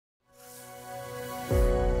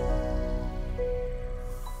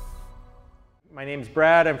My name's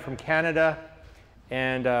Brad. I'm from Canada,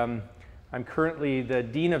 and I'm currently the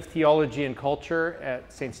Dean of Theology and Culture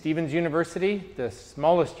at St. Stephen's University, the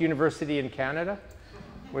smallest university in Canada,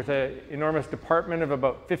 with an enormous department of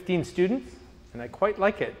about 15 students, and I quite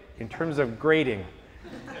like it in terms of grading.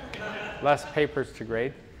 Less papers to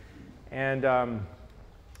grade. And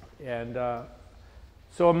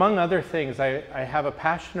so among other things, I have a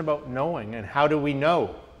passion about knowing and how do we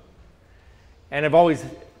know. And I've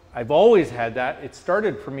always had that. It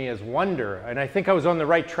started for me as wonder, and I think I was on the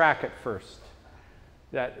right track at first.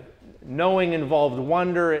 That knowing involved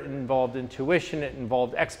wonder, it involved intuition, it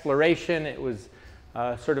involved exploration. It was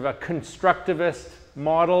sort of a constructivist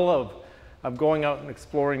model of going out and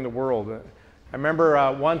exploring the world. I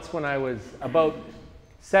remember once when I was about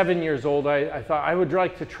 7 years old, I thought I would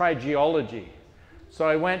like to try geology. So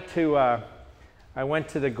I went to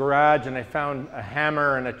the garage and I found a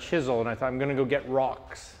hammer and a chisel, and I thought I'm going to go get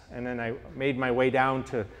rocks. And then I made my way down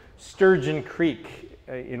to Sturgeon Creek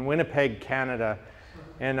in Winnipeg, Canada.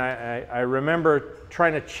 And I remember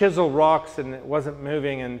trying to chisel rocks and it wasn't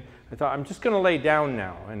moving, and I thought I'm just going to lay down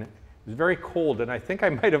now. And it was very cold, and I think I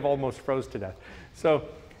might have almost froze to death. So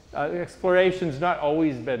exploration's not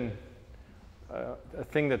always been a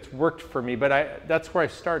thing that's worked for me, but that's where I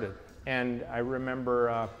started. And I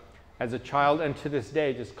remember as a child, and to this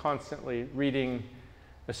day, just constantly reading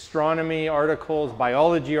astronomy articles,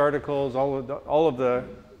 biology articles, all of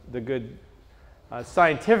the good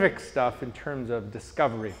scientific stuff in terms of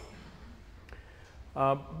discovery.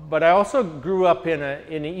 But I also grew up in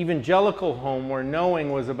an evangelical home where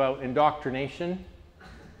knowing was about indoctrination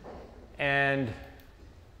and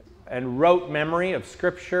rote memory of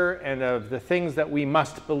Scripture and of the things that we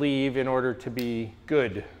must believe in order to be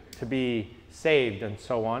good, to be saved, and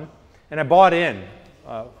so on. And I bought in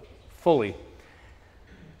fully.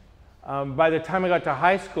 By the time I got to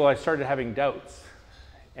high school, I started having doubts.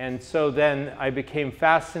 And so then I became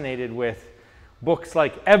fascinated with books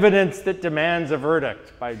like Evidence That Demands a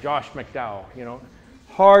Verdict by Josh McDowell. You know,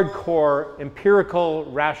 hardcore empirical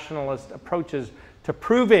rationalist approaches to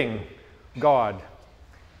proving God.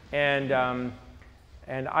 And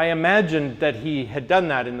I imagined that he had done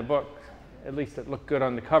that in the book. At least it looked good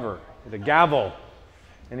on the cover, with a gavel.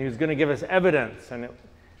 And he was going to give us evidence.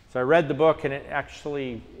 So I read the book, and it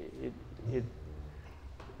actually,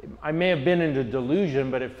 I may have been into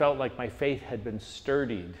delusion, but it felt like my faith had been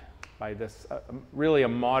sturdied by this really a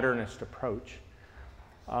modernist approach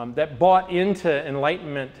that bought into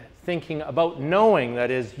Enlightenment thinking about knowing.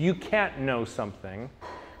 That is, you can't know something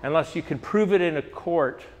unless you can prove it in a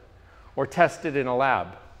court or test it in a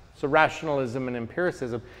lab. So rationalism and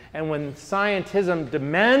empiricism. And when scientism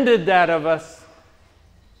demanded that of us,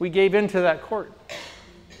 we gave into that court.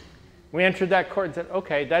 We entered that court and said,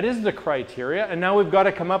 okay, that is the criteria, and now we've got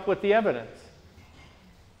to come up with the evidence.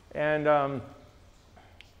 And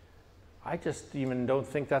I just even don't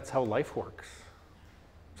think that's how life works.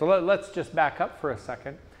 So let's just back up for a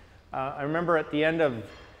second. I remember at the end of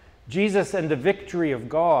Jesus and the Victory of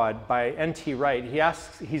God by N.T. Wright,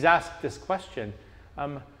 he's asked this question.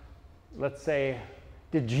 Let's say,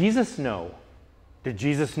 did Jesus know? Did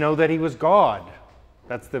Jesus know that he was God?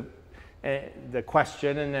 That's the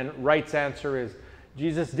question. And then Wright's answer is,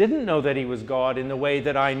 Jesus didn't know that he was God in the way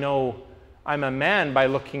that I know I'm a man by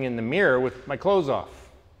looking in the mirror with my clothes off.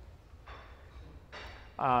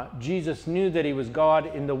 Jesus knew that he was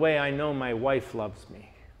God in the way I know my wife loves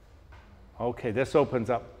me. Okay, this opens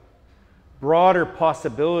up broader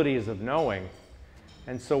possibilities of knowing.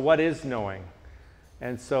 And so what is knowing?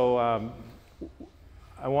 And so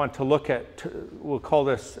I want to look at, we're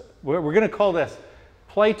going to call this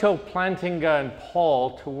Plato, Plantinga, and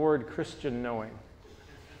Paul toward Christian knowing.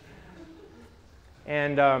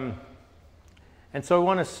 And so I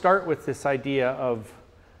want to start with this idea of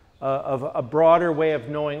a broader way of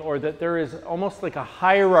knowing, or that there is almost like a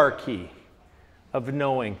hierarchy of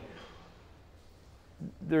knowing.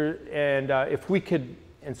 If we could,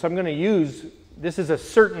 and so I'm going to use, this is a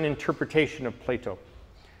certain interpretation of Plato.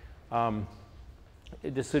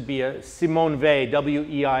 This would be a Simone Weil,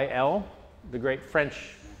 W-E-I-L, the great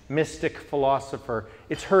French mystic philosopher.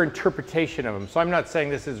 It's her interpretation of him. So I'm not saying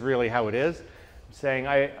this is really how it is. I'm saying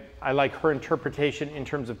I like her interpretation in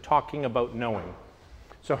terms of talking about knowing.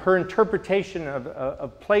 So her interpretation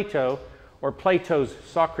of Plato, or Plato's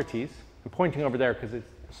Socrates, I'm pointing over there because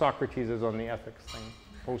Socrates is on the ethics thing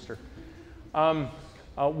poster.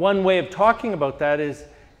 One way of talking about that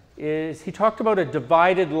is he talked about a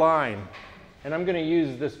divided line. And I'm going to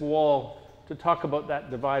use this wall to talk about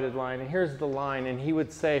that divided line. And here's the line. And he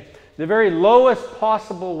would say, the very lowest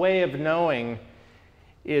possible way of knowing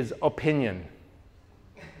is opinion.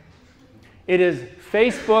 It is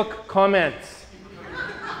Facebook comments.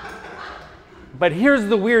 But here's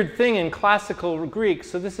the weird thing in classical Greek,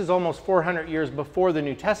 so this is almost 400 years before the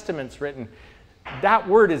New Testament's written. That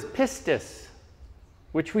word is pistis,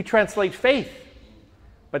 which we translate faith.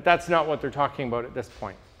 But that's not what they're talking about at this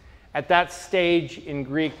point. At that stage in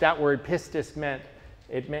Greek, that word pistis meant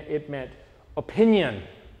opinion.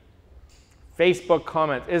 Facebook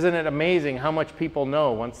comments. Isn't it amazing how much people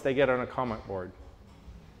know once they get on a comment board?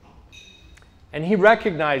 And he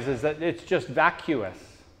recognizes that it's just vacuous.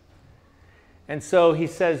 And so he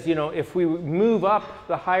says, you know, if we move up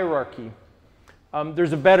the hierarchy,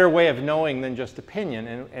 there's a better way of knowing than just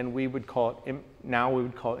opinion, and we would call it, now we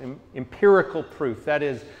would call it empirical proof. That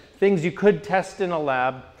is, things you could test in a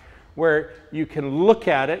lab where you can look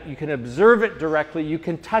at it, you can observe it directly, you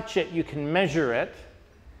can touch it, you can measure it.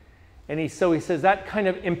 And so he says that kind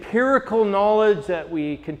of empirical knowledge that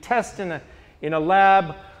we can test in a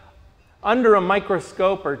lab under a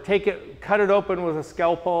microscope, or cut it open with a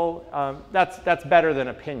scalpel, that's better than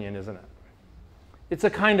opinion, isn't it? It's a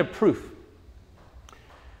kind of proof.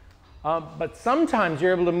 But sometimes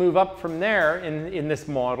you're able to move up from there in this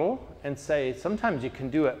model and say sometimes you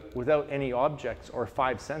can do it without any objects or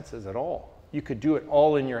five senses at all. You could do it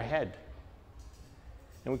all in your head.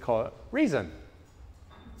 And we call it reason.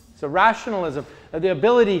 So rationalism, the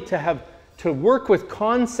ability to work with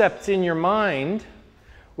concepts in your mind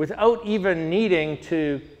without even needing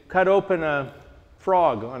to cut open a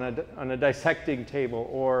frog on a dissecting table,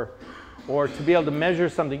 or to be able to measure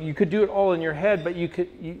something. You could do it all in your head, but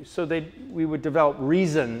we would develop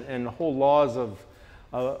reason and whole laws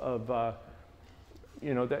that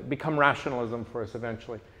become rationalism for us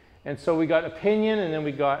eventually. And so we got opinion, and then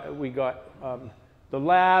we got the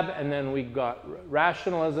lab, and then we got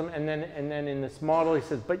rationalism, and then in this model he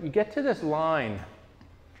says, but you get to this line,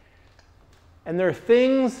 and there are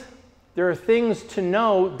things to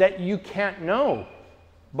know that you can't know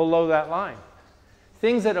below that line.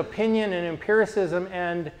 Things that opinion and empiricism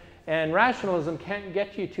and rationalism can't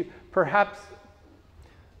get you to. Perhaps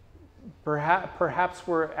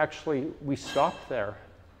we stop there.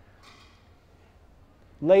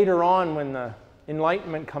 Later on, when the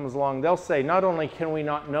Enlightenment comes along, they'll say, not only can we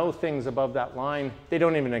not know things above that line, they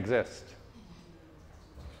don't even exist.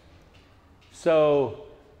 So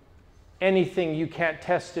anything you can't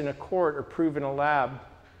test in a court or prove in a lab,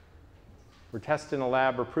 or test in a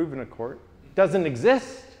lab or prove in a court, doesn't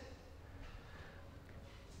exist.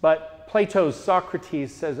 But Plato's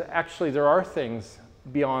Socrates says actually there are things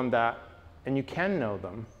beyond that, and you can know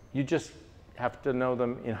them. You just have to know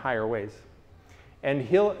them in higher ways. And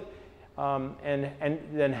and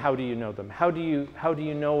then how do you know them? How do you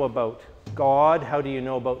know about God? How do you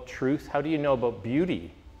know about truth? How do you know about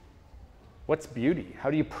beauty? What's beauty? How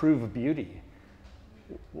do you prove beauty?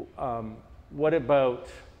 What about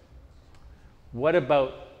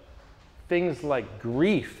things like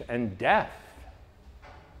grief and death?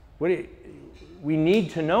 We need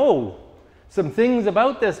to know some things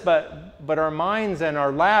about this, but our minds and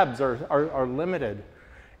our labs are limited.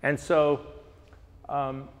 And so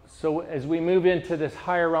as we move into this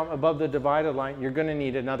higher realm above the divided line, you're going to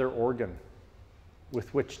need another organ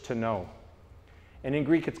with which to know. And in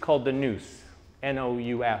Greek, it's called the nous,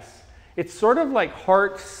 N-O-U-S. It's sort of like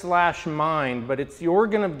heart/mind, but it's the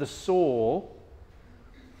organ of the soul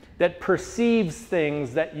that perceives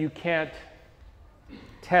things that you can't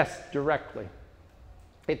test directly.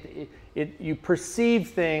 You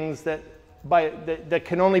perceive things that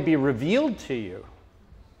can only be revealed to you.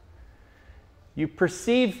 You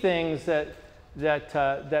perceive things that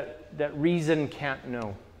reason can't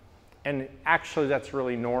know. And actually that's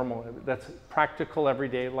really normal. That's practical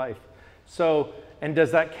everyday life. So, and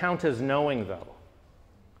does that count as knowing though?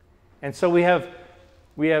 And so we have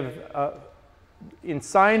in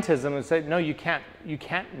scientism we say, no, you can't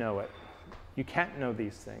know it. You can't know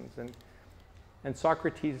these things. And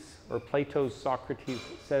Socrates, or Plato's Socrates,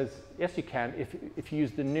 says, yes, you can if you use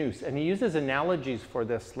the nous. And he uses analogies for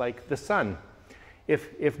this, like the sun.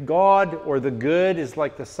 If God or the good is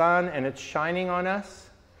like the sun and it's shining on us,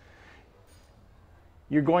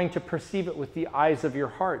 you're going to perceive it with the eyes of your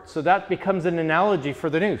heart. So that becomes an analogy for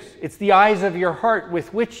the nous. It's the eyes of your heart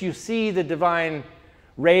with which you see the divine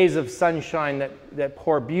rays of sunshine that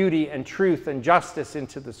pour beauty and truth and justice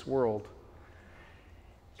into this world.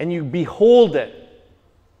 And you behold it,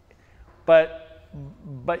 but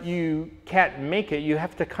you can't make it. You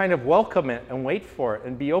have to kind of welcome it and wait for it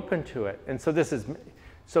and be open to it. And so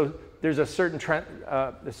there's a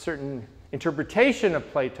certain interpretation of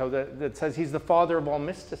Plato that says he's the father of all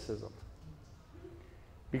mysticism,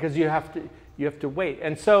 because you have to wait.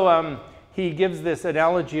 And so he gives this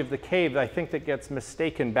analogy of the cave that I think that gets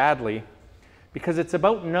mistaken badly, because it's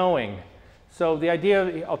about knowing. So the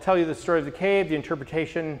idea, I'll tell you the story of the cave, the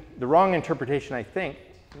interpretation, the wrong interpretation, I think,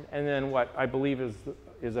 and then what I believe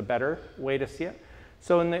is a better way to see it.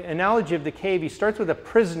 So in the analogy of the cave, he starts with a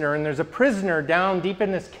prisoner, and there's a prisoner down deep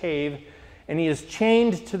in this cave, and he is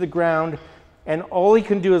chained to the ground, and all he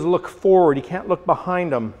can do is look forward. He can't look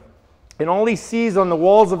behind him. And all he sees on the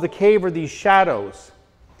walls of the cave are these shadows.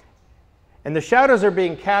 And the shadows are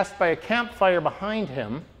being cast by a campfire behind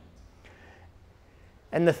him,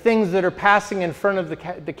 and the things that are passing in front of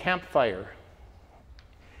the campfire.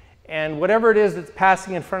 And whatever it is that's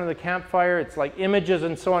passing in front of the campfire, it's like images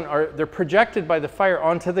and so on, they're projected by the fire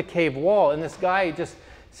onto the cave wall. And this guy just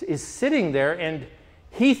is sitting there, and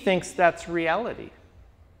he thinks that's reality.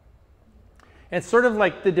 And it's sort of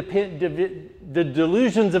like the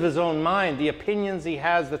delusions of his own mind, the opinions he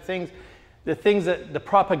has, the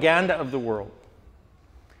propaganda of the world.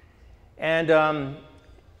 And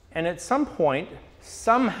at some point,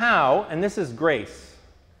 somehow, and this is grace,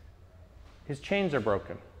 his chains are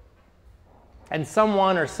broken. And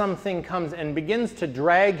someone or something comes and begins to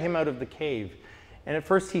drag him out of the cave. And at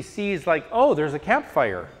first he sees like, oh, there's a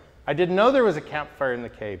campfire. I didn't know there was a campfire in the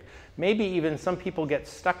cave. Maybe even some people get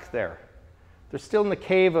stuck there. They're still in the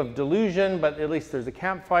cave of delusion, but at least there's a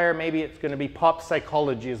campfire. Maybe it's going to be pop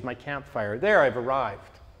psychology as my campfire. There, I've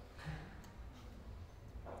arrived.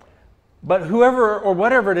 But whoever or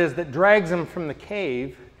whatever it is that drags him from the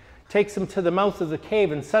cave takes him to the mouth of the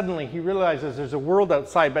cave, and suddenly he realizes there's a world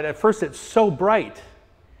outside, but at first it's so bright.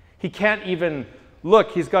 He can't even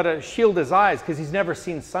look. He's got to shield his eyes because he's never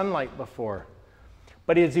seen sunlight before.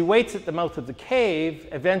 But as he waits at the mouth of the cave,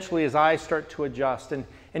 eventually his eyes start to adjust, and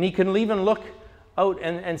he can even look out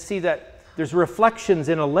and see that there's reflections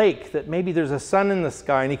in a lake, that maybe there's a sun in the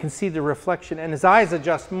sky, and he can see the reflection, and his eyes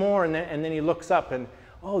adjust more, and then he looks up, and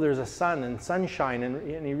oh, there's a sun and sunshine,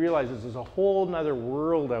 and he realizes there's a whole nother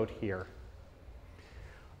world out here.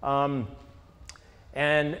 And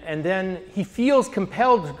then he feels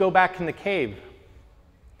compelled to go back in the cave.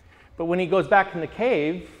 But when he goes back in the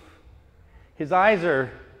cave, his eyes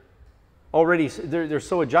are already, they're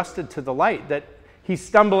so adjusted to the light that he's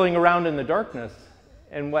stumbling around in the darkness.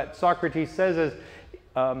 And what Socrates says is,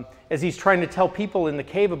 as he's trying to tell people in the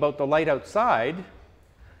cave about the light outside,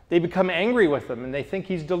 they become angry with him, and they think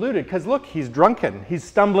he's deluded. Because look, he's drunken. He's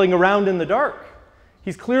stumbling around in the dark.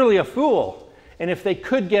 He's clearly a fool. And if they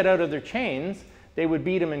could get out of their chains, they would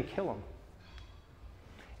beat him and kill him.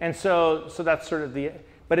 And so that's sort of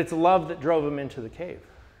but it's love that drove him into the cave.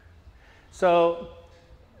 So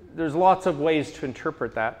there's lots of ways to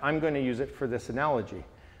interpret that. I'm going to use it for this analogy.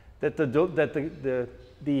 That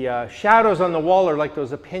the shadows on the wall are like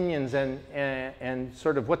those opinions and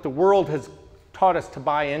sort of what the world has taught us to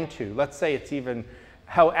buy into. Let's say it's even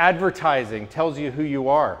how advertising tells you who you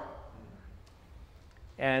are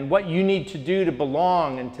and what you need to do to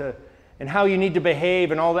belong and how you need to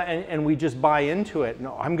behave and all that, and we just buy into it.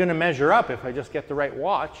 No, I'm going to measure up if I just get the right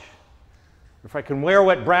watch, if I can wear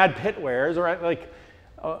what Brad Pitt wears, or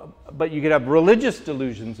but you could have religious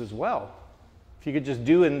delusions as well. If you could just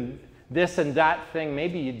do this and that thing,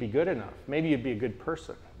 maybe you'd be good enough. Maybe you'd be a good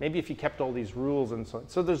person. Maybe if you kept all these rules and so on.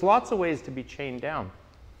 So there's lots of ways to be chained down.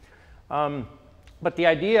 But the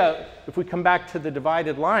idea, if we come back to the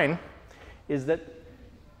divided line, is that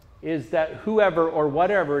whoever or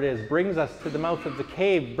whatever it is brings us to the mouth of the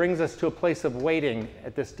cave, brings us to a place of waiting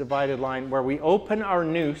at this divided line where we open our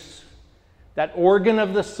nous, that organ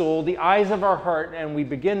of the soul, the eyes of our heart, and we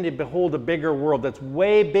begin to behold a bigger world that's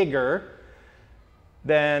way bigger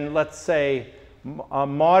than, let's say,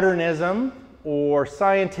 modernism or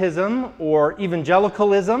scientism or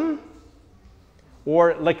evangelicalism,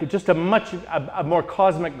 or like just a more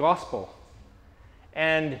cosmic gospel.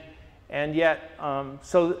 And yet,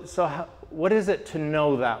 so what is it to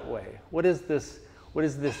know that way? What is this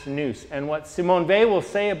nous? And what Simone Weil will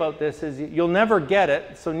say about this is you'll never get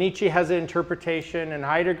it. So Nietzsche has an interpretation, and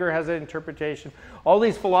Heidegger has an interpretation. All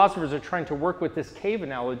these philosophers are trying to work with this cave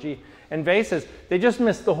analogy, and Weil says they just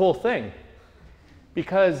missed the whole thing,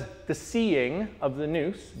 because the seeing of the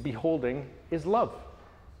nous, beholding, is love.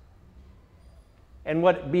 And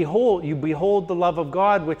you behold the love of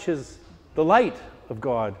God, which is the light of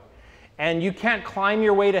God. And you can't climb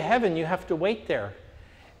your way to heaven. You have to wait there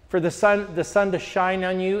for the sun to shine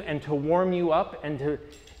on you and to warm you up, and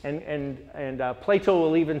Plato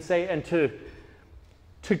will even say, and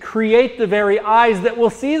to create the very eyes that will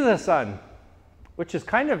see the sun, which is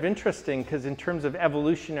kind of interesting because in terms of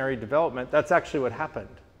evolutionary development, that's actually what happened.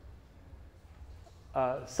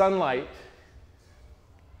 Sunlight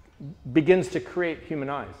begins to create human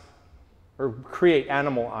eyes. or create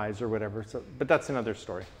animal eyes or whatever. So, but that's another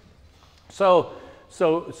story. So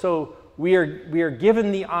we are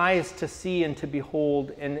given the eyes to see and to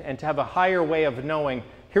behold and to have a higher way of knowing.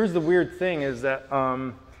 Here's the weird thing is that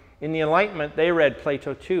in the Enlightenment, they read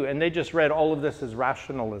Plato too, and they just read all of this as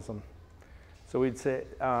rationalism. So we'd say,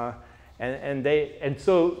 they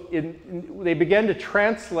began to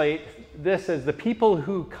translate this as the people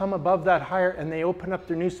who come above that higher and they open up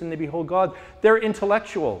their noose and they behold God, they're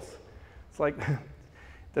intellectuals. It's like,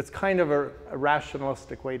 that's kind of a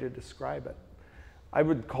rationalistic way to describe it. I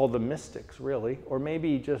would call them mystics, really, or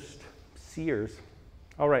maybe just seers.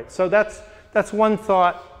 All right, so that's one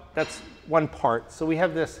thought, that's one part. So we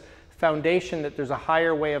have this foundation that there's a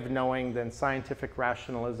higher way of knowing than scientific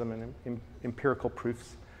rationalism and empirical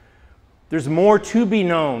proofs. There's more to be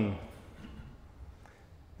known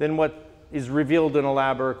than what is revealed in a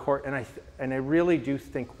lab or a court, and I really do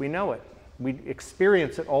think we know it. We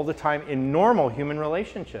experience it all the time in normal human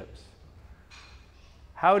relationships.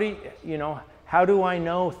 How do I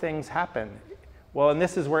know things happen? Well, and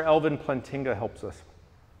this is where Elvin Plantinga helps us.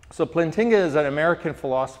 So Plantinga is an American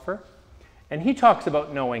philosopher, and he talks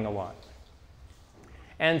about knowing a lot.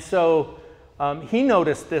 And so he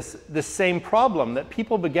noticed this same problem, that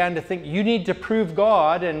people began to think you need to prove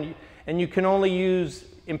God, and you can only use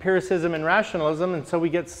empiricism and rationalism, and so we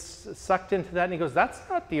get sucked into that. And he goes, that's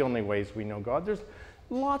not the only ways we know God. There's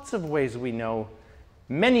lots of ways we know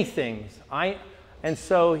many things. And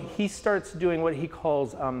so he starts doing what he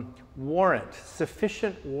calls warrant,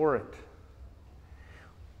 sufficient warrant.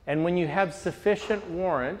 And when you have sufficient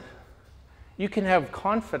warrant, you can have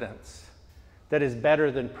confidence that is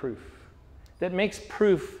better than proof, that makes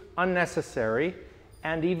proof unnecessary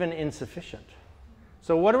and even insufficient.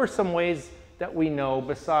 So what are some ways that we know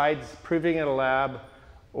besides proving in a lab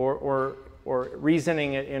or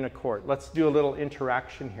reasoning it in a court? Let's do a little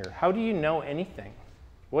interaction here. How do you know anything?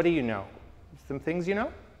 What do you know? Some things you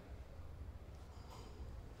know?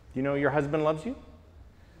 You know your husband loves you?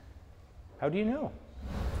 How do you know?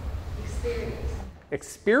 Experience.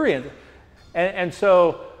 Experience. And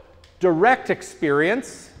so direct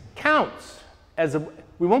experience counts as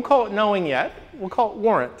we won't call it knowing yet, we'll call it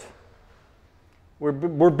warrant. We're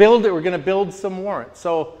going to build some warrant.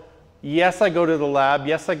 So yes, I go to the lab,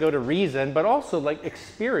 yes, I go to reason, but also like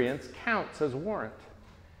experience counts as warrant.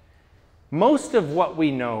 Most of what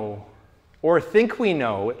we know, or think we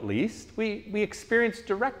know at least, we experience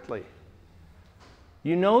directly.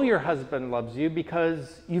 You know your husband loves you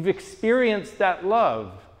because you've experienced that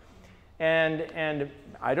love. And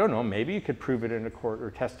I don't know, maybe you could prove it in a court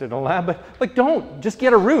or test it in a lab, but like don't, just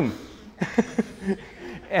get a room.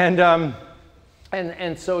 And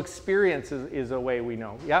so experience is a way we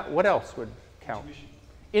know. Yeah, what else would count?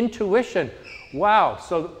 Intuition. Wow,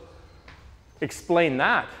 so explain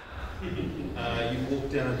that. You walk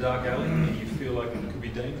down a dark alley and you feel like it could be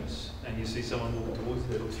dangerous, and you see someone walking towards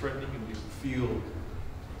you that looks threatening, and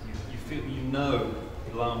you know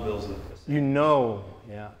the alarm bells are. You know,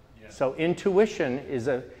 yeah. So intuition is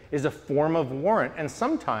a form of warrant, and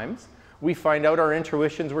sometimes we find out our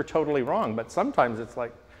intuitions were totally wrong, but sometimes it's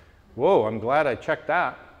like, whoa, I'm glad I checked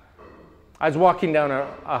that. I was walking down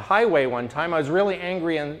a highway one time. I was really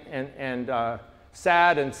angry and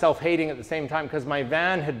sad and self-hating at the same time because my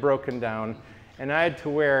van had broken down, and I had to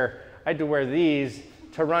wear these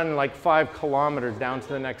to run like 5 kilometers down to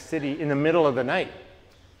the next city in the middle of the night.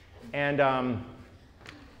 And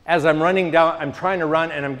as I'm running down, I'm trying to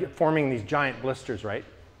run, and I'm forming these giant blisters, right?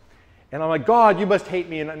 And I'm like, God, you must hate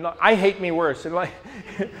me, and I hate me worse. And like,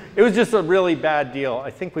 it was just a really bad deal. I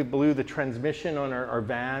think we blew the transmission on our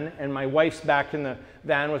van, and my wife's back in the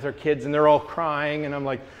van with her kids, and they're all crying, and I'm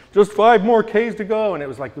like, just 5 more Ks to go, and it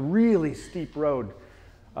was like a really steep road.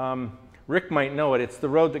 Rick might know it. It's the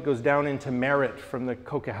road that goes down into Merritt from the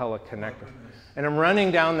Coquihalla connector. And I'm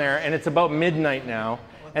running down there, and it's about midnight now,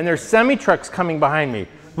 and there's semi-trucks coming behind me.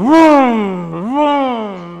 Vroom,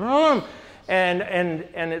 vroom, vroom. And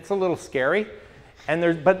it's a little scary, and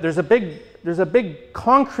there's a big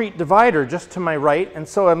concrete divider just to my right, and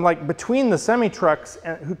so I'm like between the semi-trucks,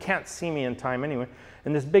 who can't see me in time anyway,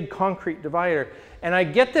 and this big concrete divider, and I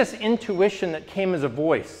get this intuition that came as a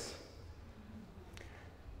voice.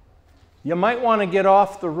 You might want to get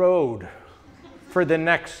off the road for the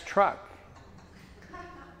next truck.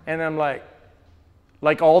 And I'm like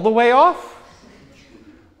all the way off?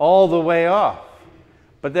 All the way off.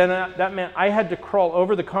 But then that meant I had to crawl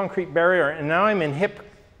over the concrete barrier, and now I'm in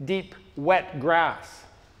hip-deep, wet grass,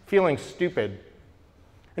 feeling stupid,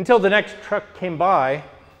 until the next truck came by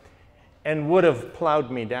and would have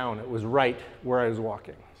plowed me down. It was right where I was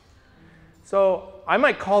walking. So I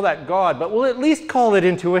might call that God, but we'll at least call it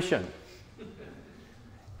intuition.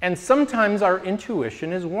 And sometimes our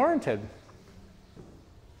intuition is warranted.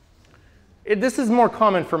 This is more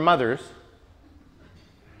common for mothers.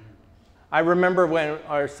 I remember when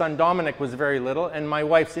our son Dominic was very little, and my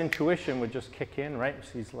wife's intuition would just kick in, right?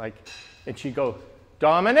 She's like, and she'd go,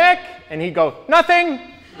 "Dominic," and he'd go, "Nothing."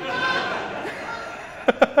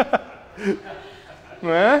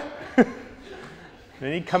 Huh?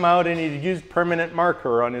 Then he'd come out and he'd use permanent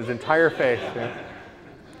marker on his entire face. Yeah.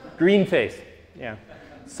 Green face, yeah.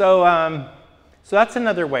 So that's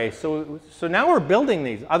another way. So now we're building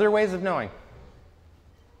these other ways of knowing.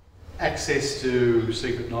 Access to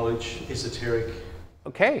secret knowledge, esoteric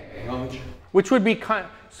Okay. knowledge. Which would be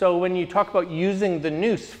so when you talk about using the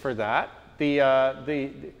nous for that, the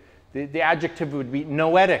adjective would be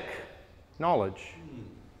noetic knowledge.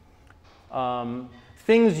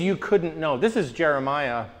 Things you couldn't know. This is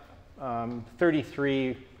Jeremiah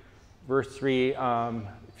 33, verse 3. If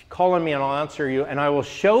you call on me and I'll answer you, and I will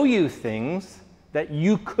show you things that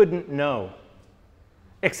you couldn't know,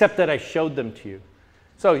 except that I showed them to you.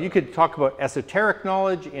 So you could talk about esoteric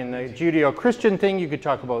knowledge in the Judeo-Christian thing. You could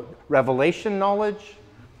talk about revelation knowledge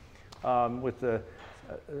with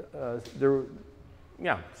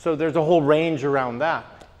yeah. So there's a whole range around that.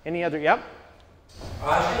 Any other? Yep.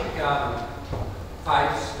 I think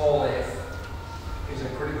faith, small f, is a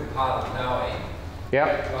critical part of knowing. Yeah.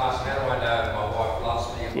 To ask, how do I know if my wife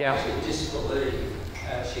loves me? If Yeah. I actually disbelieve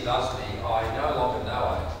she loves me, I no longer know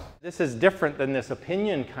her. This is different than this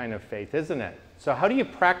opinion kind of faith, isn't it? So how do you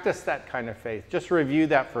practice that kind of faith? Just review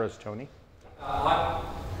that for us, Tony. I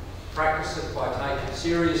practice it by taking it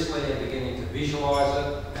seriously and beginning to visualise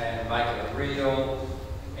it and making it real.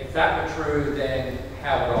 If that were true, then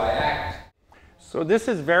how would I act? So this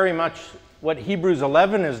is very much what Hebrews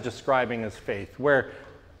 11 is describing as faith, where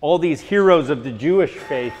all these heroes of the Jewish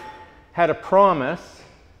faith had a promise,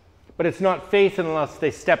 but it's not faith unless they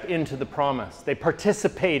step into the promise. They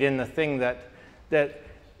participate in the thing that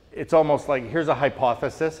it's almost like, here's a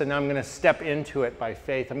hypothesis, and now I'm going to step into it by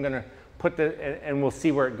faith. I'm going to put and we'll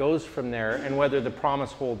see where it goes from there, and whether the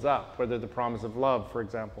promise holds up, whether the promise of love, for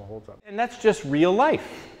example, holds up. And that's just real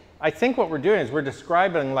life. I think what we're doing is we're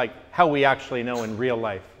describing like how we actually know in real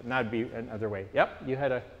life, and that'd be another way. Yep, you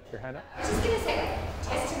had your hand up. I was just going to say,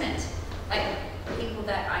 testament, like people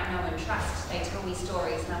that I know and trust, they tell me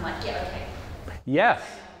stories, and I'm like, yeah, okay. Yes.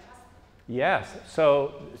 Yes.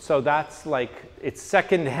 So that's like, it's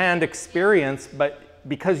secondhand experience, but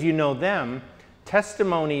because you know them,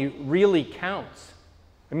 testimony really counts.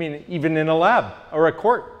 I mean, even in a lab or a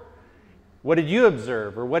court. What did you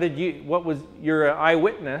observe? Or what was your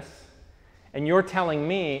eyewitness? And you're telling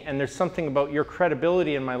me, and there's something about your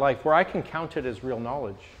credibility in my life where I can count it as real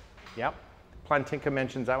knowledge. Yep. Plantinga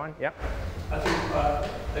mentions that one. Yep. I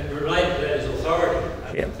think related to that is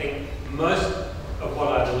authority. I think most of what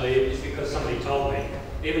I believe is because somebody told me.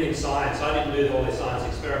 Even in science, I didn't do all the science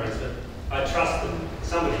experiments, but I trust them.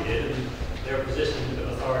 Somebody did, and they're a position of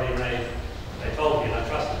authority, and they told me, and I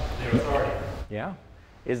trust their authority. Yeah.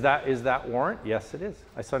 Is that warrant? Yes, it is.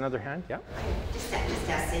 I saw another hand. Yeah. Just our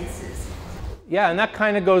senses. Yeah, and that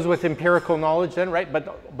kind of goes with empirical knowledge then, right?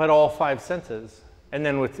 But all five senses. And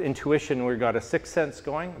then with intuition, we've got a sixth sense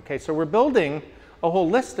going. Okay, so we're building a whole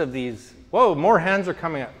list of these. Whoa, more hands are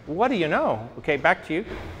coming up. What do you know? Okay, back to you.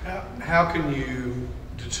 How can you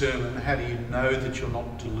determine, how do you know that you're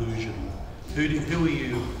not delusional? Who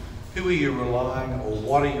are you relying, or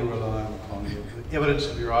what are you relying upon? The evidence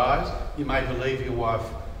of your eyes. You may believe your wife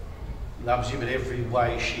loves you, but every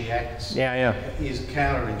way she acts is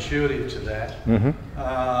counterintuitive to that. Mm-hmm.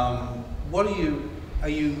 What are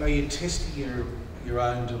you testing your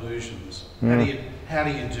own delusions? How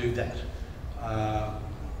do you do that?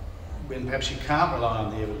 When perhaps you can't rely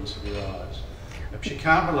on the evidence of your eyes. Perhaps you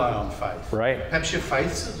can't rely on faith. Right. Perhaps your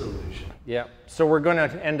faith's a delusion. Yeah. So we're going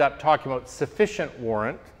to end up talking about sufficient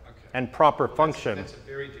warrant and proper function. That's a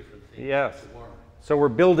very different thing. Yes. To warrant. So we're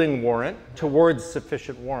building warrant towards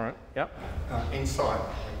sufficient warrant. Yep. Insight,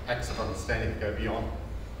 acts of understanding go beyond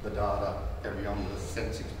the data, go beyond the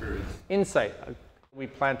sense experience. Insight. We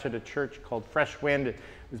planted a church called Fresh Wind. It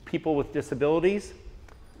was people with disabilities,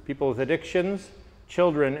 people with addictions,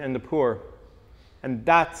 children, and the poor. And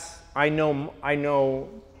that's, I know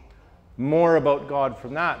more about God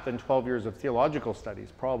from that than 12 years of theological studies,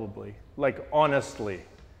 probably. Like, honestly,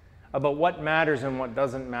 about what matters and what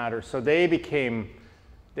doesn't matter. So they became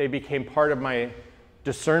part of my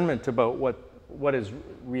discernment about what is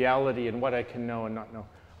reality and what I can know and not know.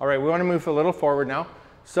 All right, we want to move a little forward now.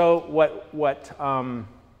 So what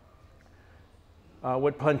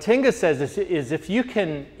Plantinga says is if you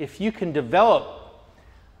can develop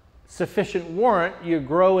sufficient warrant, you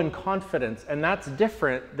grow in confidence. And that's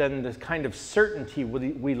different than the kind of certainty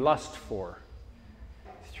we lust for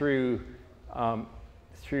through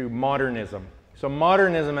modernism. So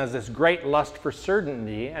modernism has this great lust for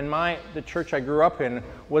certainty, and the church I grew up in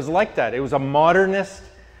was like that. It was a modernist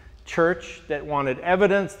church that wanted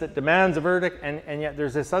evidence, that demands a verdict, and yet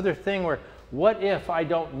there's this other thing where, what if I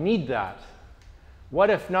don't need that? What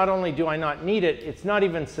if not only do I not need it, it's not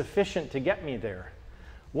even sufficient to get me there?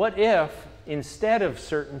 What if, instead of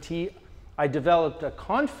certainty, I developed a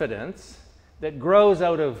confidence that grows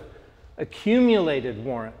out of accumulated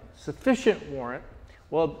warrant, sufficient warrant?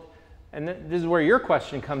 Well, and this is where your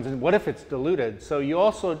question comes in. What if it's diluted? So you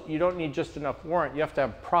don't need just enough warrant. You have to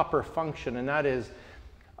have proper function, and that is,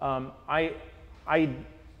 I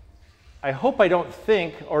hope I don't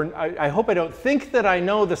think, or I hope I don't think that I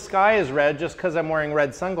know the sky is red just because I'm wearing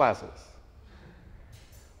red sunglasses.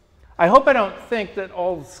 I hope I don't think that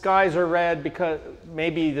all skies are red because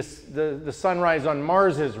maybe the sunrise on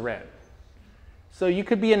Mars is red. So you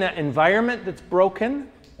could be in an environment that's broken,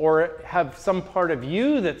 or have some part of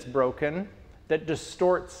you that's broken that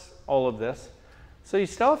distorts all of this. So you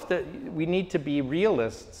still have to, we need to be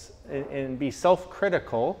realists and be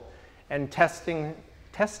self-critical and testing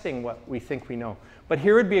what we think we know. But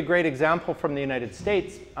here would be a great example from the United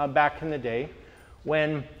States back in the day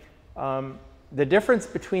when the difference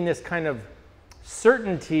between this kind of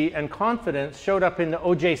certainty and confidence showed up in the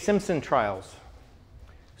O.J. Simpson trials.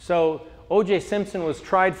 So O.J. Simpson was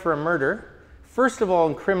tried for a murder, first of all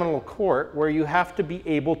in criminal court, where you have to be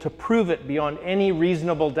able to prove it beyond any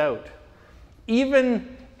reasonable doubt. Even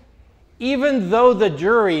though the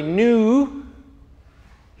jury knew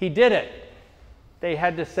he did it, they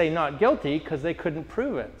had to say not guilty because they couldn't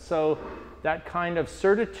prove it. So that kind of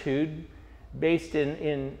certitude based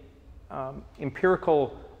in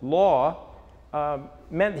empirical law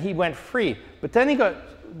meant he went free. But then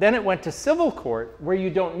it went to civil court where you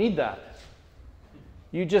don't need that.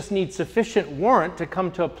 You just need sufficient warrant to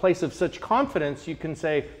come to a place of such confidence you can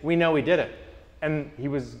say, we know he did it. And he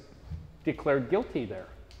was declared guilty there.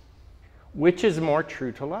 Which is more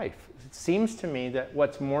true to life? It seems to me that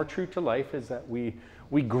what's more true to life is that we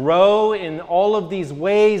grow in all of these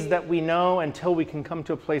ways that we know until we can come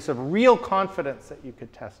to a place of real confidence that you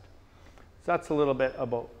could test. So that's a little bit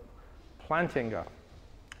about Plantinga.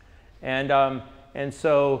 And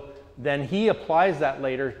so then he applies that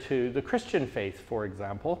later to the Christian faith, for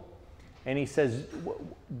example. And he says,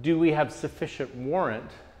 do we have sufficient warrant?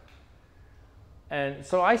 And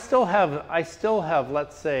so I still have,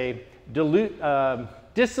 let's say,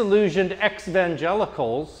 disillusioned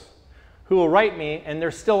ex-evangelicals who will write me, and they're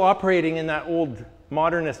still operating in that old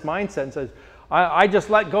modernist mindset and says, I just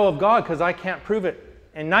let go of God because I can't prove it,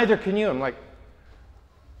 and neither can you. I'm like,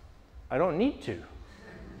 I don't need to.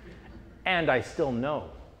 And I still know.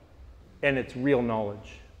 And it's real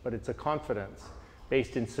knowledge, but it's a confidence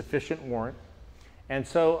based in sufficient warrant. And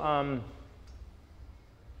so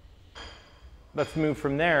let's move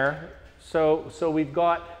from there. So we've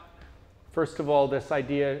got, first of all, this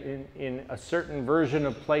idea in a certain version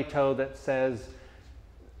of Plato that says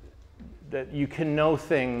that you can know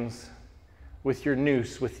things with your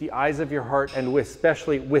nous, with the eyes of your heart, and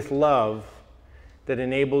especially with love that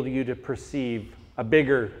enable you to perceive a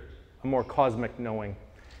bigger, a more cosmic knowing.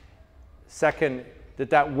 Second,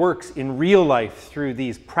 that works in real life through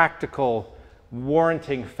these practical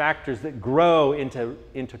warranting factors that grow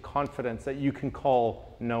into confidence that you can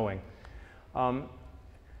call knowing.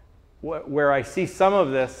 Where I see some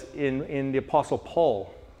of this in the Apostle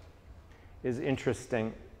Paul is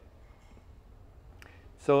interesting.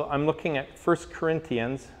 So I'm looking at 1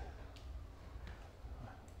 Corinthians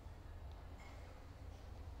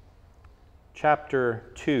chapter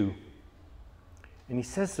 2. And he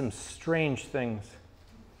says some strange things.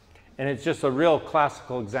 And it's just a real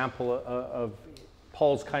classical example of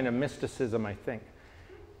Paul's kind of mysticism, I think.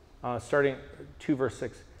 Starting 2 verse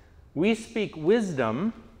 6. We speak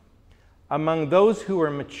wisdom among those who are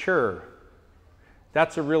mature.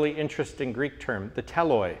 That's a really interesting Greek term, the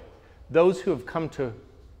teloi. Those who have come to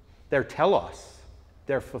their telos,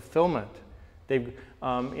 their fulfillment.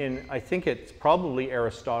 I think it's probably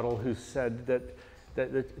Aristotle who said that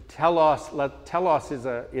the telos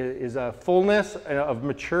is a fullness of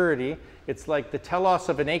maturity. It's like the telos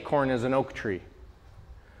of an acorn is an oak tree.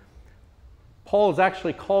 Paul is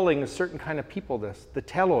actually calling a certain kind of people this, the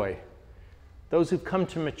teloi, those who've come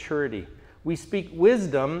to maturity. We speak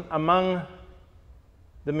wisdom among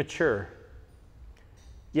the mature,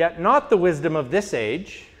 yet not the wisdom of this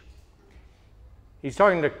age. He's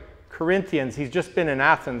talking to Corinthians. He's just been in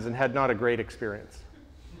Athens and had not a great experience.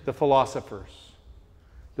 The philosophers.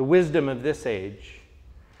 the wisdom of this age,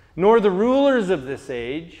 nor the rulers of this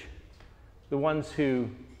age, the ones who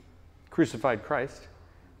crucified Christ,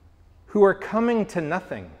 who are coming to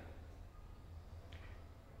nothing.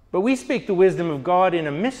 But we speak the wisdom of God in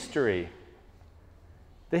a mystery,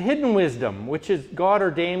 the hidden wisdom, which is God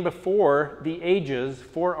ordained before the ages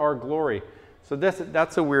for our glory. So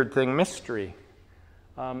that's a weird thing, mystery.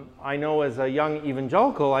 I know as a young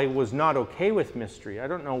evangelical, I was not okay with mystery. I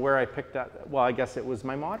don't know where I picked that. Well, I guess it was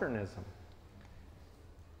my modernism.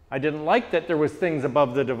 I didn't like that there was things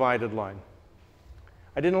above the divided line.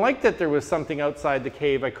 I didn't like that there was something outside the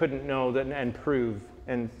cave I couldn't know and prove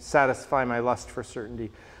and satisfy my lust for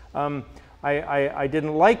certainty. I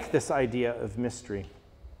didn't like this idea of mystery.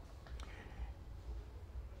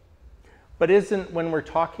 But when we're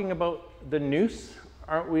talking about the nous,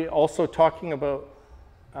 aren't we also talking about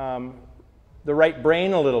the right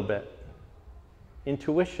brain a little bit?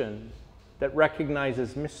 Intuition that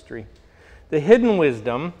recognizes mystery. The hidden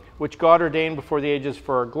wisdom, which God ordained before the ages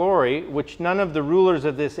for our glory, which none of the rulers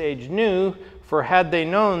of this age knew, for had they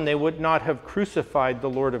known, they would not have crucified the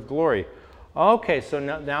Lord of glory. Okay, so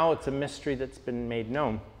now it's a mystery that's been made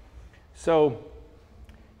known. So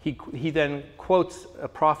he then quotes a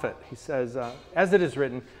prophet. He says, as it is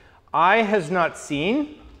written, eye has not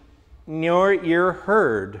seen, nor ear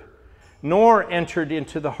heard, nor entered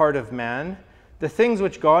into the heart of man, the things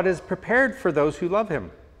which God has prepared for those who love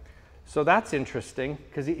him. So that's interesting,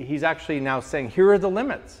 because he's actually now saying, here are the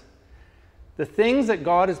limits. The things that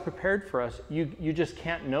God has prepared for us, you just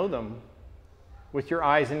can't know them with your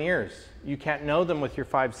eyes and ears. You can't know them with your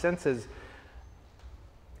five senses.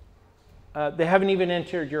 They haven't even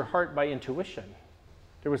entered your heart by intuition.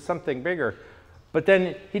 There was something bigger. But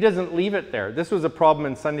then he doesn't leave it there. This was a problem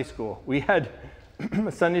in Sunday school. We had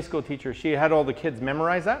a Sunday school teacher. She had all the kids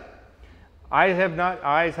memorize that. Eyes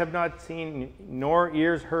have not seen, nor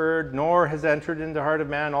ears heard, nor has entered into the heart of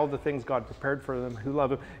man all the things God prepared for them who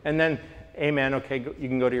love him. And then, amen, okay, you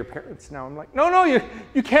can go to your parents now. I'm like, no,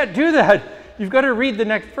 you can't do that. You've got to read the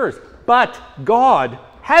next verse. But God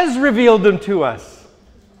has revealed them to us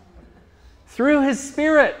through his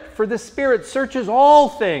Spirit. For the Spirit searches all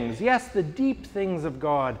things, yes, the deep things of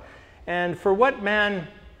God. And for what man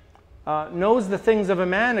knows the things of a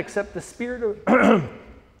man except the Spirit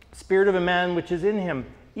of a man which is in him?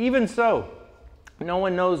 Even so, no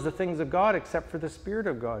one knows the things of God except for the Spirit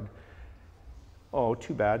of God. Oh,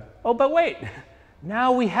 too bad. Oh, but wait.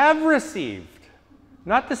 Now we have received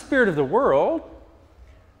not the spirit of the world,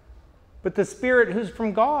 but the Spirit who's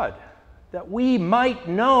from God, that we might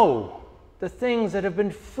know the things that have been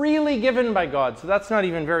freely given by God. So that's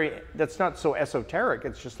not so esoteric.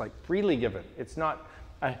 It's just like freely given. It's not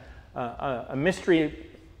a mystery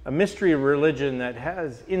religion that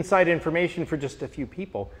has inside information for just a few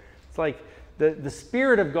people. It's like the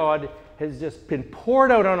Spirit of God has just been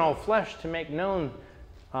poured out on all flesh to make known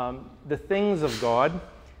the things of God,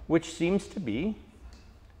 which seems to be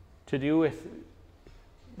to do with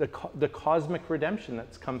the cosmic redemption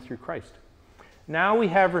that's come through Christ. Now we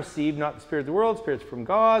have received not the spirit of the world, spirits from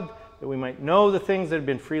God, that we might know the things that have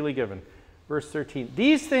been freely given. Verse 13,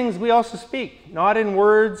 these things we also speak, not in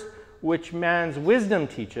words which man's wisdom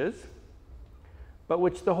teaches, but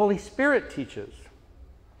which the Holy Spirit teaches.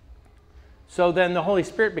 So then the Holy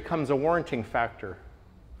Spirit becomes a warranting factor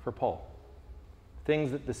for Paul.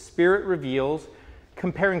 Things that the Spirit reveals,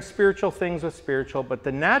 comparing spiritual things with spiritual, but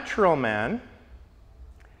the natural man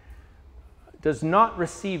does not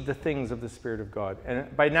receive the things of the Spirit of God.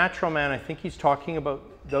 And by natural man, I think he's talking about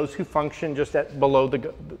those who function just below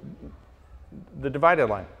the divided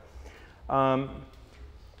line,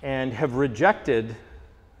 and have rejected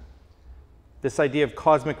this idea of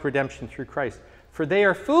cosmic redemption through Christ. For they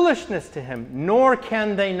are foolishness to him, nor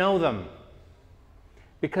can they know them,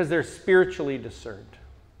 because they're spiritually discerned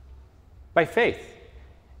by faith,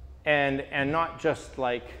 and not just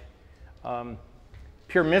like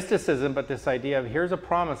pure mysticism, but this idea of here's a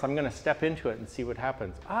promise, I'm going to step into it and see what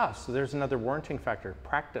happens. So there's another warranting factor,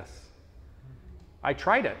 practice. I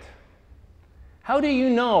tried it. How do you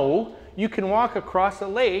know you can walk across a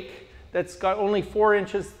lake that's got only 4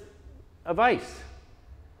 inches of ice?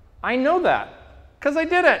 I know that because I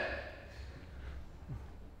did it.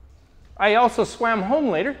 I also swam home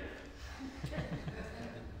later.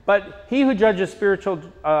 But he who judges spiritual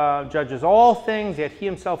judges all things, yet he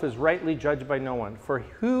himself is rightly judged by no one. For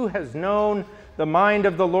who has known the mind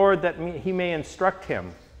of the Lord that he may instruct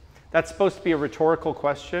him? That's supposed to be a rhetorical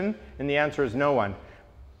question, and the answer is no one.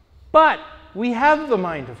 But we have the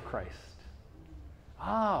mind of Christ.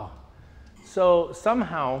 So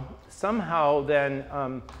somehow then,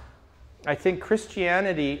 I think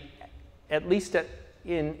Christianity, at least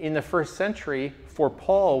in the first century for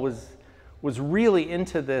Paul was really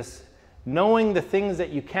into this, knowing the things that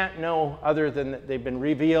you can't know other than that they've been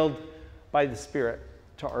revealed by the Spirit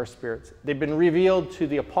to our spirits. They've been revealed to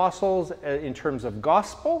the apostles in terms of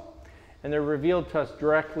gospel, and they're revealed to us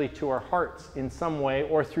directly to our hearts in some way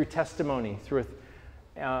or through testimony.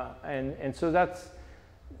 And so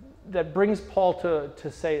that brings Paul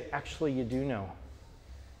to say, actually, you do know.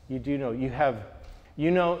 You do know.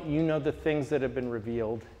 You know the things that have been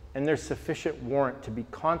revealed, and there's sufficient warrant to be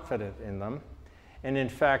confident in them. And in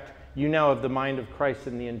fact, you now have the mind of Christ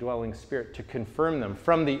and the indwelling Spirit to confirm them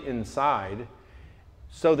from the inside,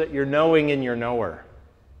 so that you're knowing in your knower.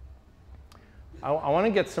 I want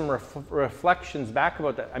to get some reflections back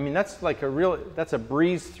about that. I mean, that's like that's a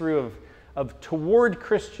breeze through of toward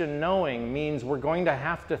Christian knowing means we're going to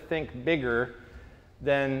have to think bigger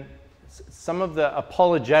than some of the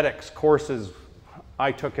apologetics courses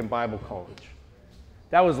I took in Bible college.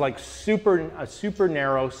 That was like a super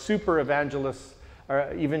narrow, super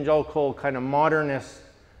evangelical kind of modernist,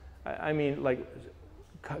 I mean, like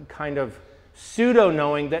kind of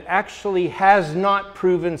pseudo-knowing that actually has not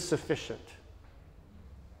proven sufficient.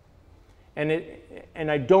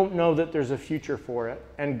 And I don't know that there's a future for it,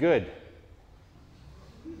 and good.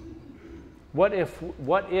 What if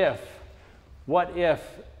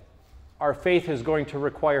our faith is going to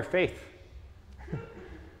require faith?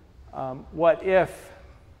 What if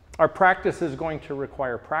our practice is going to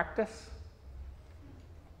require practice?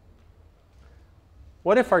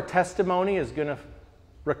 What if our testimony is going to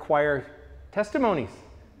require testimonies?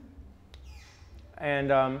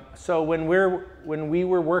 And so when we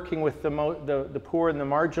were working with the poor and the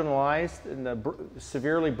marginalized and the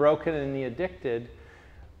severely broken and the addicted,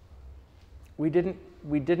 we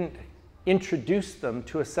didn't introduce them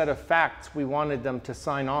to a set of facts we wanted them to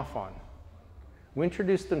sign off on. We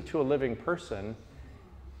introduced them to a living person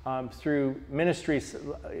through ministries,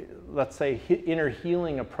 let's say inner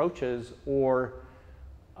healing approaches or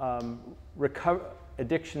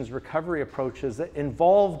addictions recovery approaches that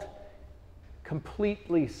involved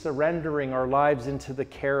completely surrendering our lives into the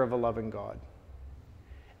care of a loving God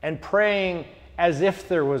and praying as if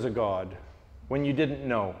there was a God when you didn't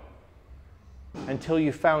know, until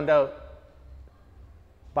you found out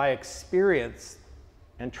by experience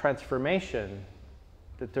and transformation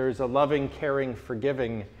that there's a loving, caring,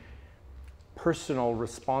 forgiving, personal,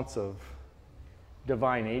 responsive,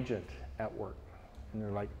 divine agent at work. And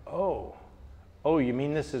they're like, oh, you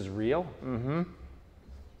mean this is real? Mm-hmm.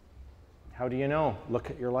 How do you know? Look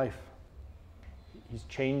at your life. He's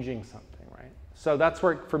changing something, right? So that's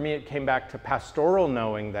where, for me, it came back to pastoral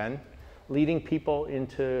knowing then, leading people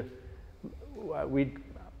into,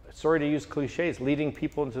 sorry to use cliches, leading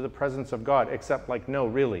people into the presence of God, except like, no,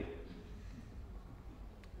 really.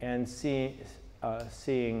 And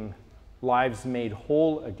seeing lives made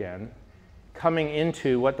whole again, coming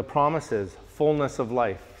into what the promise is, fullness of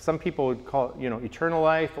life. Some people would call it, eternal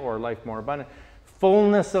life or life more abundant.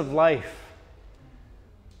 Fullness of life.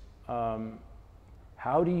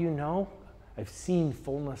 How do you know? I've seen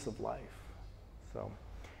fullness of life. So,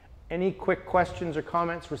 any quick questions or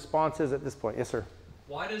comments, responses at this point? Yes, sir.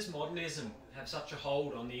 Why does modernism have such a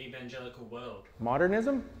hold on the evangelical world?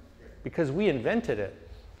 Modernism? Because we invented it.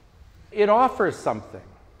 It offers something.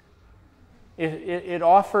 It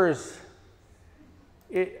offers,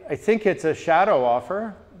 I think it's a shadow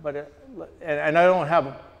offer, but and I don't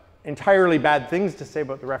have entirely bad things to say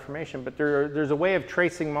about the Reformation, but there's a way of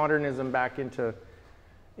tracing modernism back into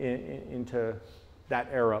that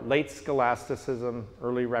era, late scholasticism,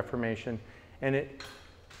 early Reformation, and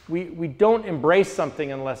we don't embrace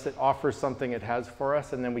something unless it offers something it has for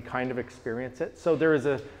us, and then we kind of experience it. So there's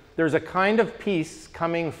a kind of peace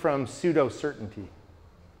coming from pseudo-certainty.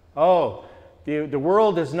 Oh, the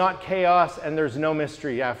world is not chaos and there's no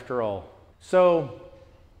mystery after all. So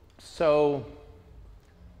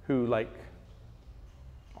who, like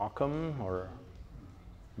Occam or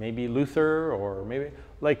maybe Luther, or maybe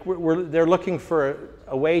like they're looking for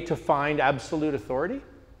a way to find absolute authority.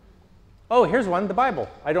 Oh, here's one, the Bible.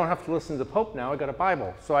 I don't have to listen to the Pope now, I got a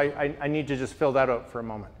Bible. So I need to just fill that out for a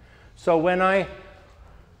moment. So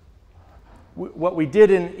what we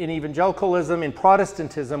did in evangelicalism, in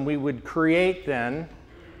Protestantism, we would create then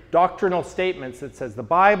doctrinal statements that says the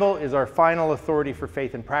Bible is our final authority for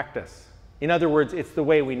faith and practice. In other words, it's the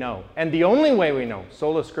way we know. And the only way we know,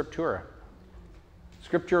 sola scriptura,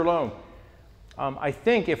 scripture alone. I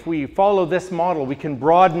think if we follow this model, we can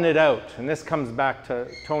broaden it out. And this comes back to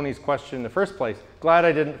Tony's question in the first place. Glad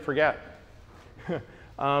I didn't forget.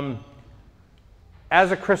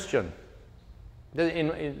 As a Christian,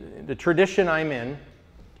 in the tradition I'm in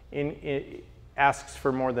asks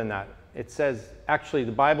for more than that. It says, actually,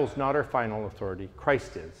 the Bible's not our final authority.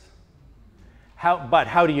 Christ is. But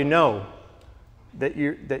how do you know that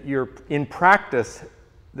you're in practice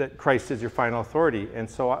that Christ is your final authority? And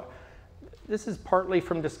so this is partly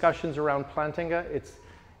from discussions around Plantinga. It's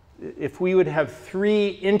if we would have three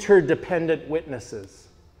interdependent witnesses,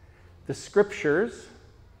 the Scriptures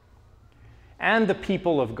and the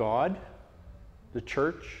people of God, the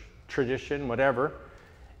church, tradition, whatever,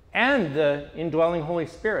 and the indwelling Holy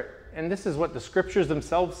Spirit. And this is what the Scriptures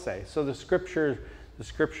themselves say. So the Scriptures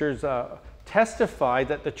testify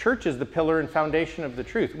that the church is the pillar and foundation of the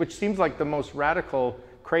truth, which seems like the most radical,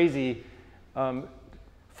 crazy,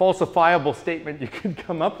 falsifiable statement you could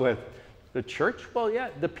come up with. The church? Well, yeah,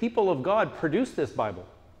 the people of God produced this Bible.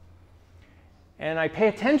 And I pay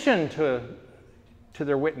attention to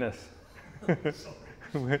their witness.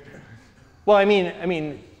 Well, I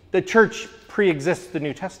mean, the church pre-exists the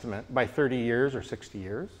New Testament by 30 years or 60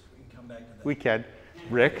 years. We can come back to that. We can.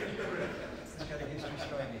 Rick? It's got a history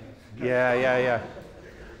straight. Yeah.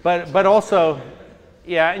 But also,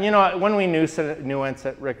 yeah, and you know, when we nuance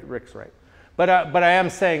it, Rick's right. But I am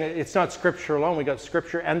saying it's not Scripture alone. We got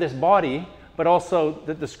Scripture and this body, but also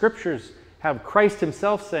that the Scriptures have Christ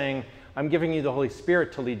himself saying, I'm giving you the Holy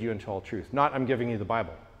Spirit to lead you into all truth, not I'm giving you the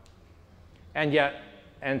Bible.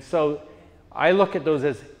 And so I look at those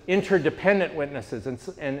as interdependent witnesses.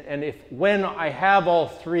 And if when I have all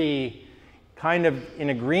three kind of in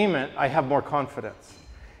agreement, I have more confidence.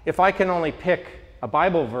 If I can only pick a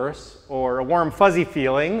Bible verse or a warm fuzzy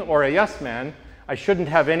feeling or a yes man, I shouldn't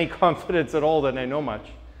have any confidence at all that I know much.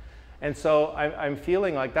 And so I'm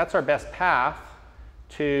feeling like that's our best path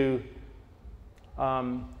to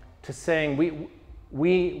saying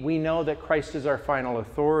we know that Christ is our final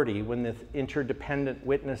authority when the interdependent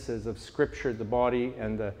witnesses of Scripture, the body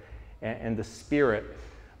and the Spirit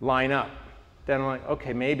line up. Then I'm like,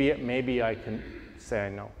 okay, maybe I can say I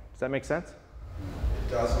know. Does that make sense?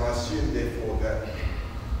 It does, and I assume therefore that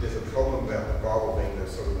there's a problem about the Bible being the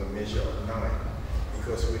sort of the measure of knowing,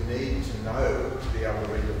 because we need to know to be able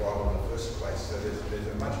to read the Bible in the first place. So there's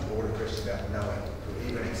a much broader question about knowing to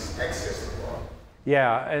even access the Bible.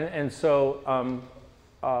 Yeah, and so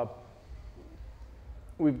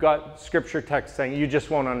we've got Scripture text saying you just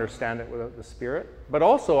won't understand it without the Spirit. But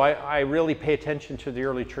also I really pay attention to the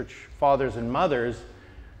early church fathers and mothers,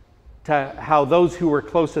 to how those who were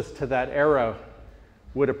closest to that era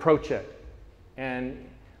would approach it. And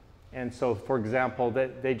so, for example,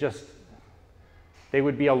 they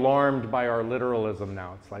would be alarmed by our literalism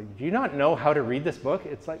now. It's like, do you not know how to read this book?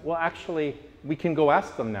 It's like, well, actually, we can go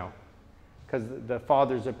ask them now, because the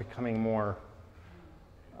fathers are becoming more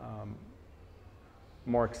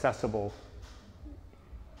accessible.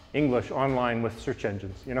 English online with search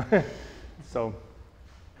engines, you know. So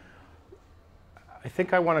I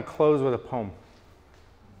think I want to close with a poem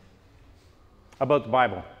about the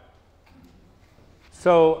Bible.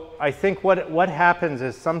 So I think what happens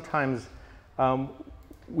is sometimes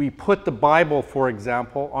we put the Bible, for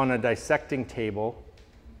example, on a dissecting table,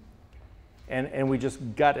 and we just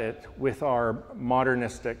gut it with our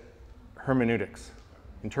modernistic hermeneutics,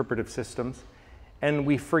 interpretive systems, and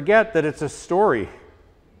we forget that it's a story,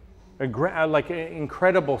 like an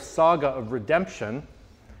incredible saga of redemption,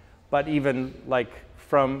 but even like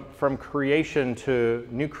from creation to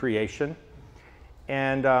new creation,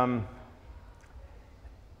 and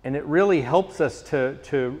it really helps us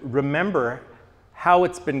to remember how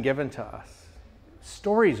it's been given to us.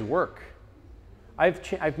 Stories work.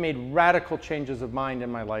 I've made radical changes of mind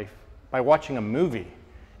in my life by watching a movie,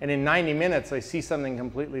 and in 90 minutes I see something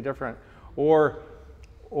completely different, or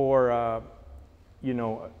you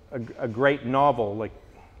know, a great novel like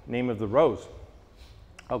Name of the Rose.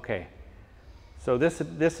 Okay, so this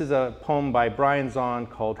is a poem by Brian Zahn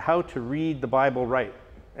called How to Read the Bible Right,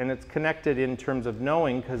 and it's connected in terms of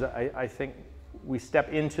knowing, because I think we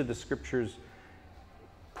step into the Scriptures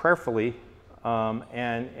prayerfully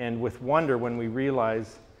and with wonder when we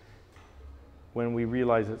realize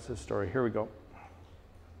it's a story. Here we go.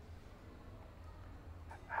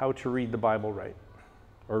 How to read the Bible right,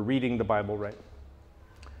 or reading the Bible right.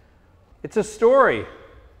 It's a story.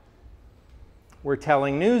 We're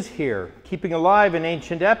telling news here, keeping alive an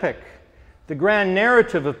ancient epic, the grand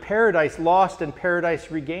narrative of paradise lost and paradise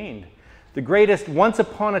regained, the greatest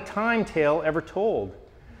once-upon-a-time tale ever told,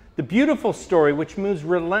 the beautiful story which moves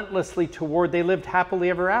relentlessly toward they lived happily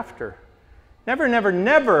ever after. Never, never,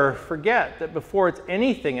 never forget that before it's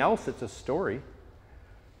anything else, it's a story.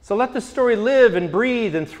 So let the story live and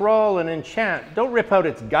breathe, enthrall and enchant. Don't rip out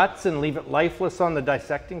its guts and leave it lifeless on the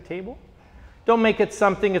dissecting table. Don't make it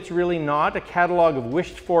something it's really not, a catalog of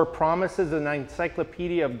wished-for promises, an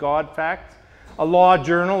encyclopedia of God facts, a law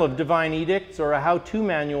journal of divine edicts, or a how-to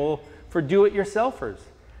manual for do-it-yourselfers.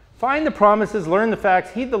 Find the promises, learn the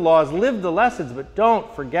facts, heed the laws, live the lessons, but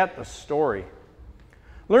don't forget the story.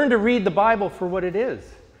 Learn to read the Bible for what it is.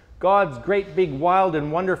 God's great, big, wild,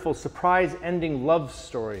 and wonderful surprise-ending love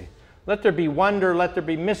story. Let there be wonder, let there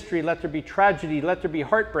be mystery, let there be tragedy, let there be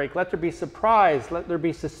heartbreak, let there be surprise, let there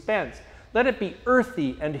be suspense. Let it be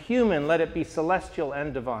earthy and human, let it be celestial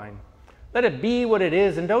and divine. Let it be what it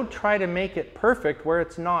is, and don't try to make it perfect where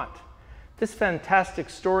it's not. This fantastic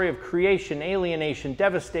story of creation, alienation,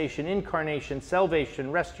 devastation, incarnation,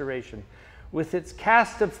 salvation, restoration, with its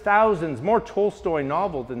cast of thousands, more Tolstoy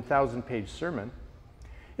novel than thousand-page sermon.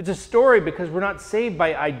 It's a story because we're not saved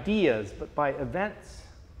by ideas, but by events.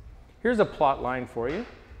 Here's a plot line for you.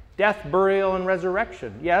 Death, burial, and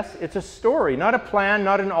resurrection. Yes, it's a story, not a plan,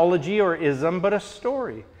 not an ology or ism, but a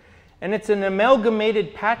story. And it's an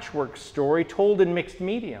amalgamated patchwork story told in mixed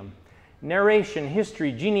medium. Narration,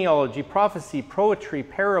 history, genealogy, prophecy, poetry,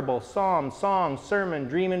 parable, psalm, song, sermon,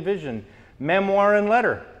 dream, and vision, memoir, and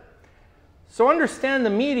letter. So understand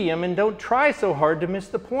the medium and don't try so hard to miss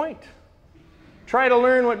the point. Try to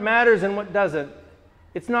learn what matters and what doesn't.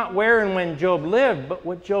 It's not where and when Job lived, but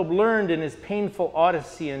what Job learned in his painful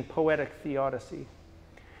odyssey and poetic theodicy.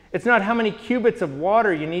 It's not how many cubits of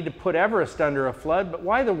water you need to put Everest under a flood, but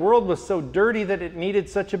why the world was so dirty that it needed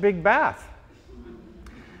such a big bath.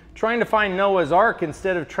 Trying to find Noah's Ark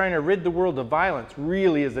instead of trying to rid the world of violence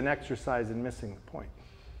really is an exercise in missing the point.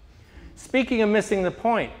 Speaking of missing the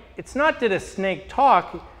point, it's not did a snake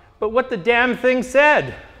talk, but what the damn thing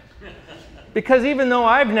said. Because even though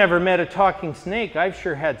I've never met a talking snake, I've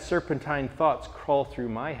sure had serpentine thoughts crawl through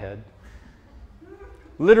my head.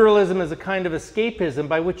 Literalism is a kind of escapism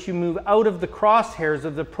by which you move out of the crosshairs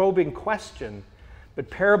of the probing question. But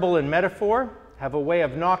parable and metaphor have a way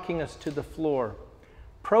of knocking us to the floor.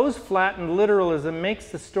 Prose-flattened literalism makes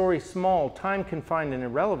the story small, time-confined, and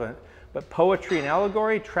irrelevant, but poetry and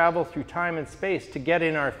allegory travel through time and space to get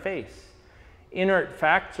in our face. Inert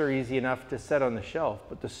facts are easy enough to set on the shelf,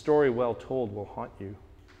 but the story well told will haunt you.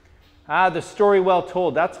 The story well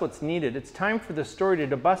told, that's what's needed. It's time for the story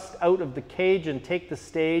to bust out of the cage and take the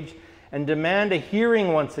stage and demand a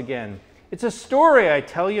hearing once again. It's a story, I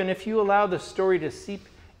tell you, and if you allow the story to seep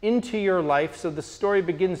into your life so the story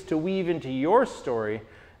begins to weave into your story,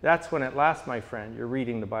 that's when at last, my friend, you're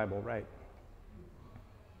reading the Bible right.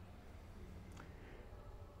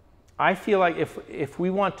 I feel like if we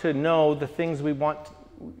want to know the things we want,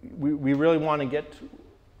 we really want to get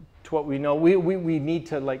to what we know, we need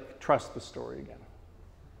to like trust the story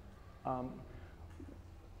again.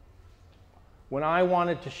 When I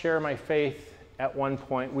wanted to share my faith at one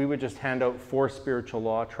point, we would just hand out 4 spiritual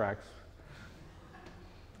law tracts.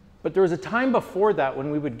 But there was a time before that when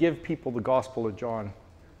we would give people the Gospel of John.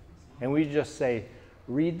 And we'd just say,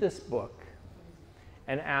 read this book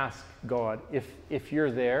and ask God, if you're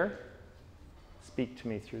there, speak to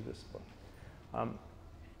me through this book.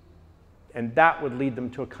 And that would lead them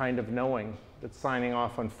to a kind of knowing that signing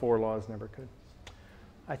off on 4 laws never could.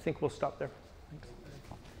 I think we'll stop there. Thanks.